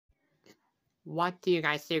What do you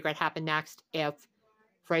guys think would happen next if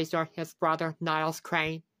Frasier, his brother Niles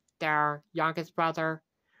Crane, their youngest brother,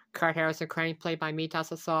 Kurt Harrison Crane, played by me,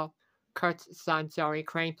 Justus, Kurt's son Joey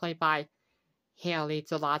Crane, played by Haley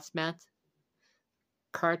Joel Osment,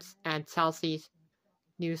 Kurt's and Chelsea's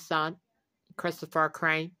new son, Christopher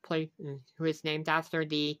Crane, who is named after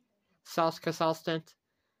the sales consultant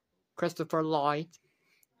Christopher Lloyd.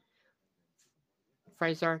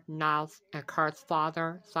 Frasier, Niles, and Kurt's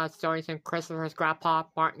father, son stories and Christopher's grandpa,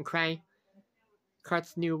 Martin Crane,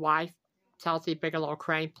 Kurt's new wife, Chelsea Bigelow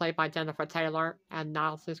Crane, played by Jennifer Taylor, and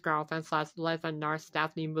Niles' girlfriend / live-in nurse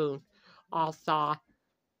Daphne Moon, all saw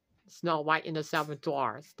Snow White and the Seven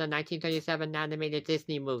Dwarfs, the 1937 animated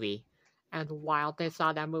Disney movie. And while they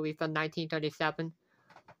saw that movie from 1937,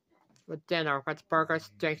 with dinner, with burgers,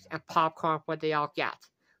 drinks, and popcorn, what they all get?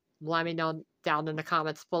 Let me know down in the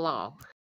comments below.